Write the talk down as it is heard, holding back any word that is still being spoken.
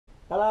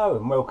Hello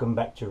and welcome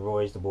back to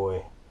Roy's the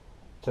Boy.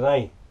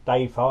 Today,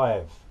 part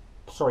 5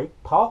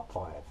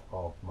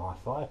 of my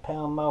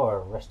 £5 mower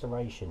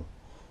restoration.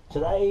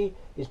 Today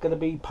is going to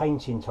be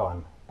painting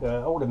time.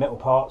 All the metal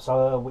parts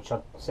which I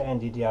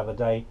sanded the other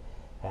day,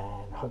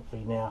 and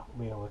hopefully now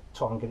we'll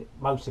try and get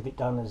most of it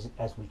done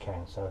as we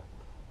can. So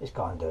let's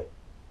go and do it.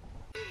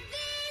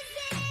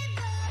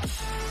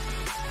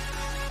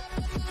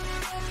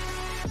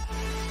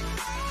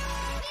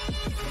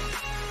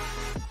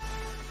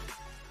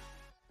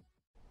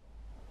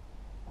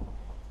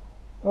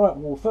 Alright,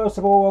 well first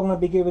of all I'm going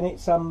to be giving it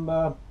some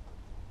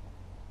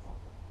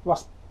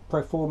rust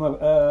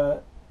preformer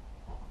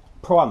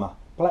primer,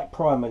 black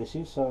primer this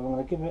is, so I'm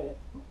going to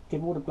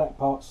give all the black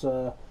parts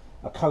a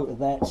coat of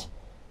that,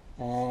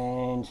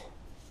 and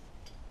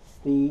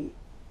the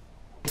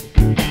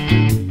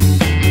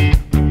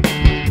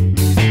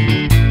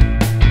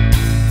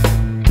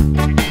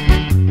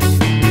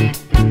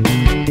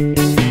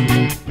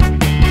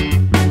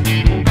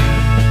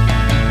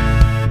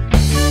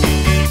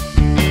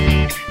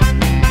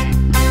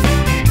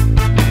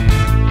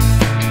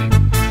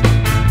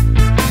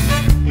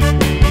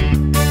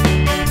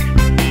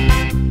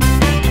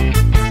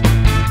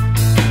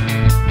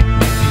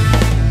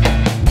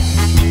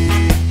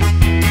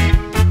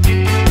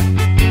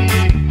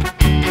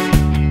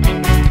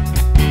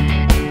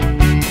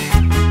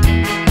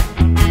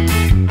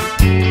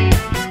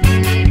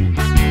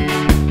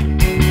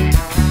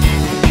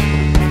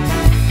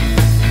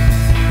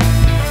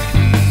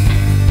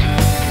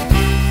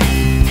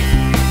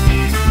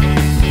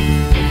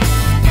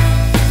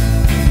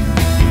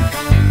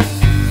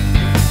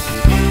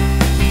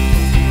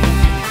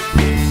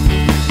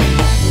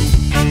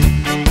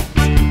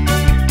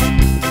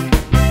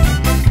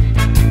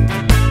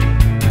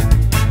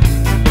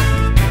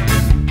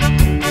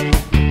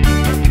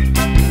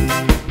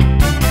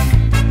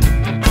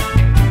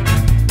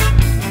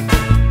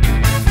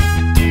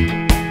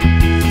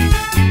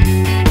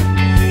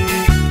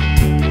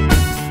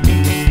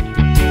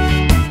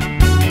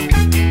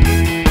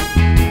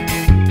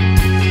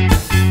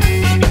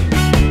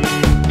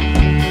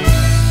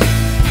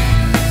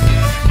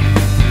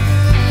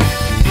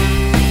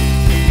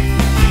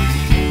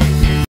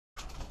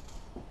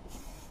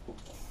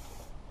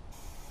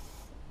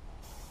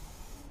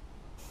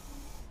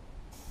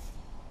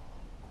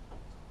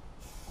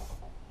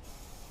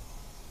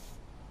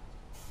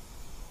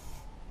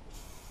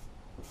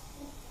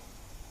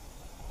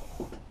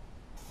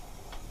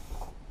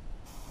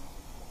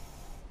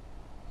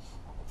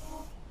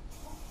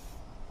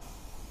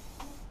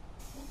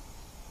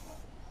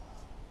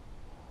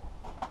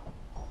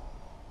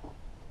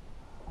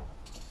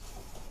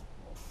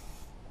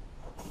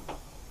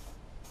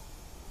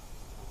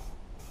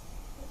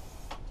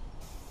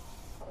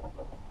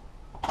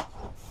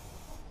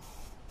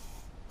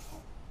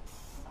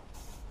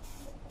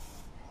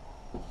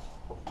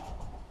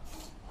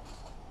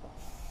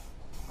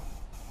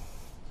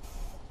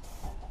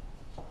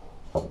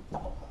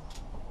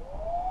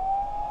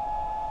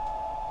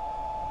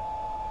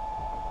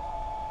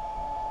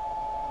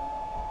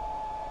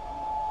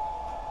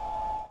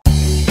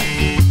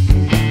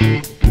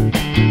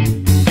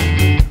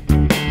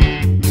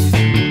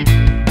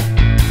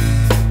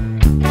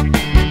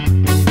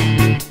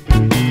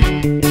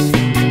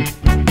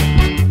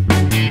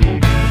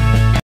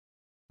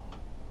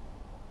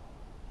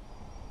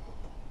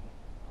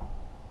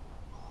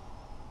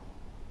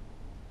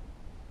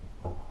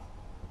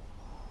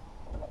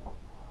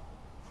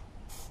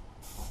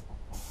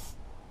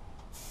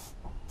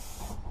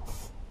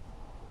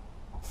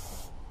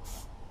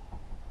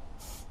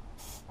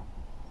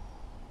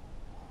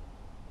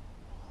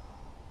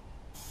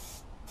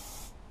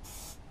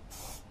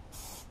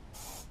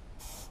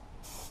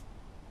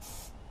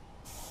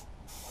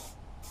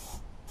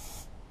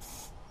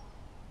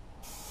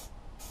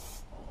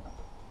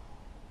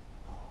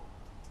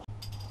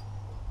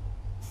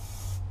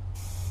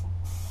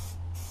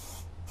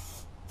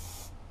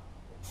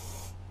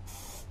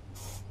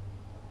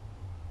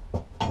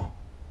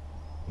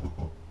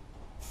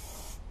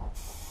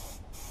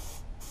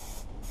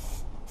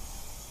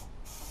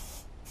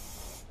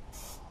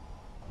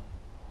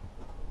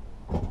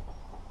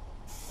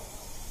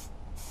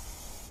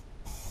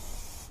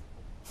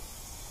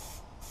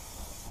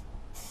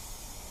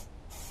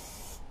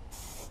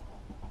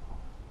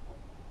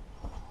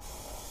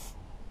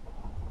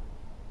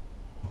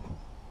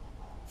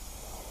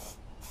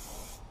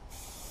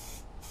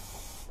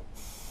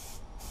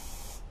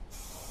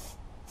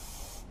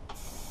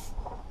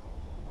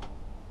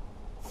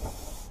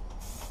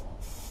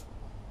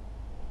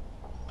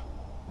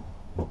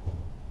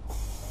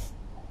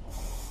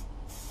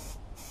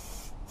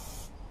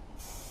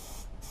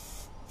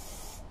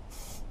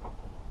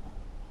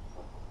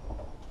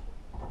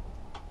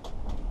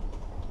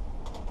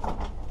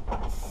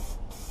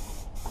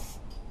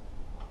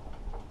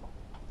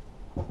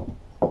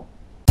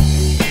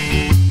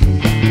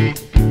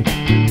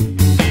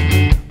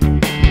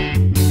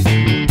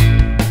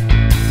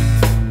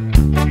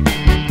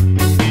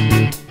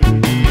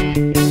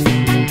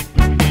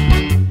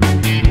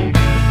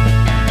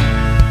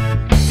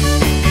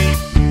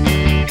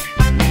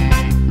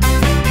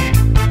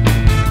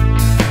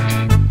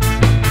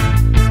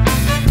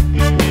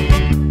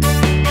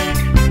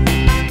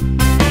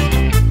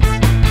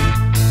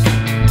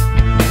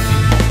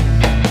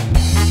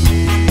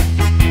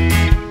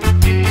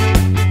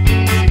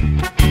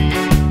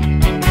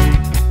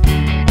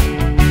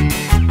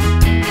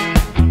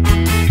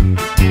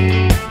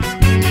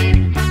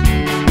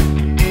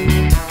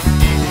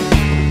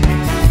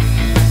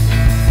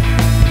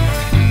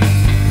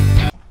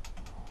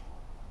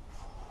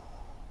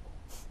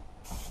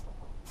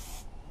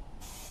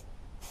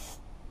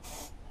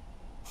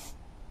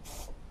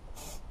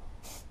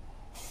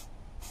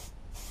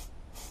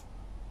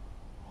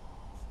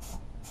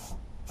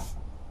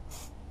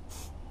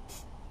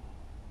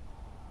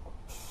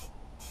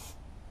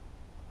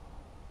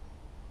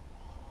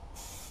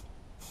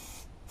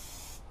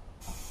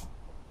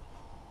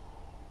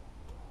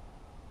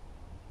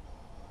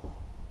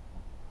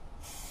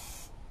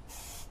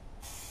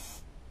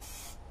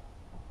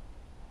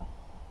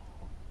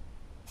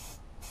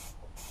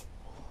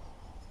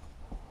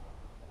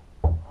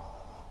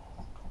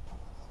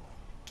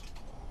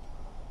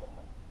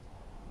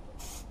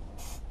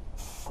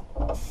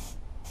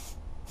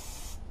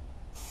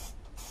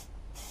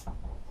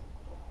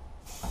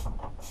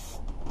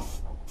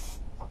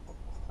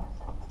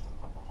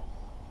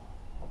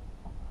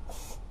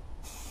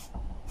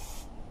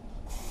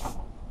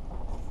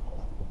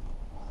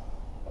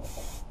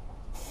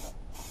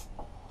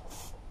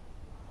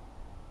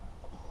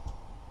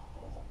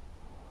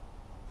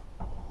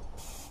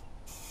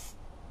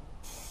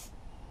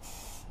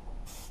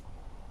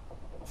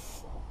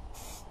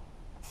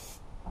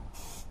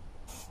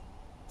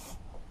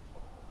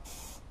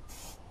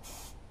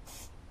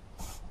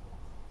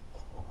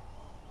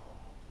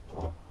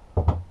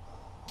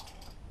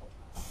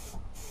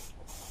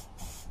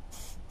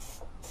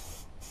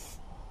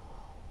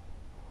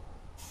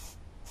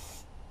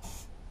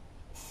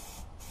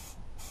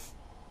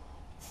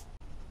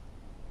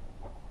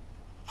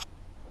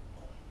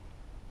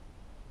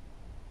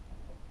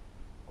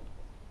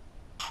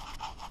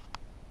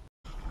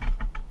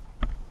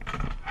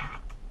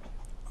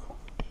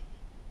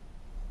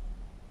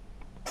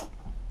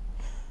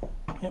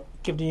Yep,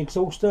 give the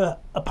exhauster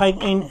a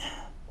painting.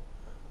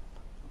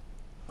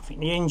 I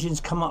think the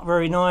engine's come up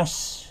very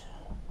nice.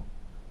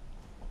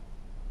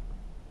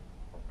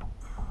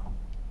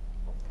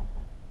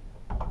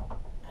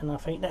 And I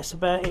think that's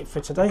about it for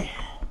today.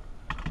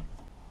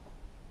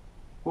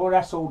 Well,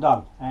 that's all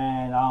done,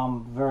 and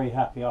I'm very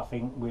happy, I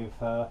think, with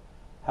how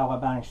I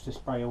managed to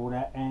spray all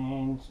that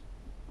and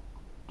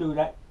do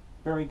that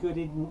very good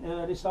in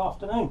this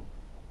afternoon.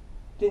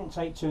 Didn't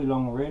take too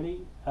long,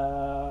 really.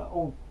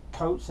 All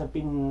coats have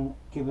been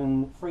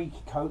given 3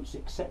 coats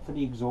except for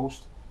the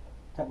exhaust.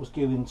 That was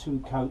given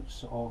 2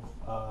 coats of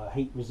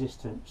heat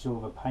resistant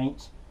silver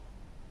paint,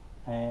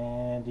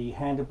 and the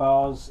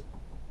handlebars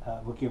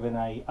were given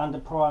a under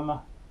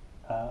primer,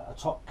 a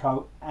top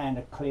coat and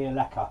a clear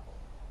lacquer,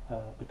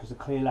 because the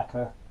clear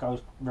lacquer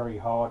goes very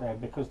hard, and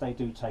because they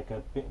do take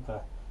a bit of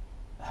a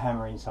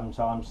hammering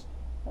sometimes,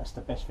 that's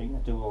the best thing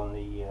to do on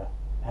the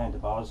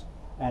handlebars.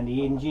 And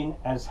the engine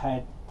has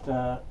had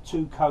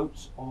 2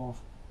 coats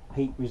of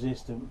heat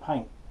resistant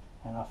paint,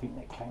 and I think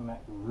that came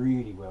out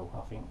really well.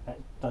 I think that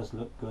does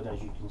look good,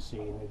 as you can see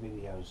in the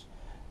videos.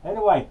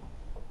 Anyway,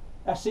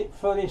 that's it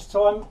for this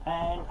time,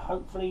 and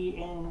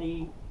hopefully in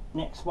the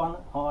next one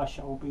I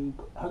shall be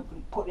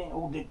hopefully putting it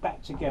all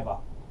back together.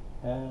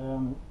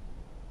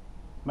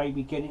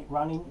 Maybe get it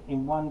running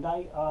in one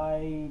day,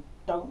 I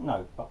don't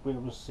know, but we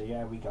will see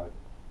how we go.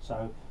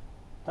 So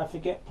don't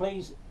forget,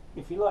 please,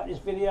 if you like this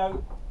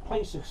video,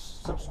 please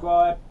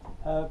subscribe,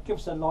 give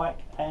us a like,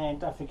 and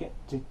don't forget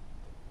to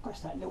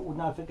press that little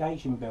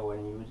notification bell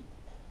and you would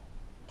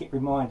get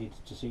reminded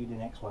to see the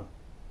next one.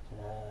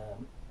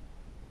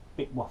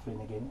 Bit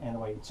waffling again.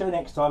 Anyway, until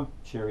next time,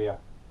 cheerio.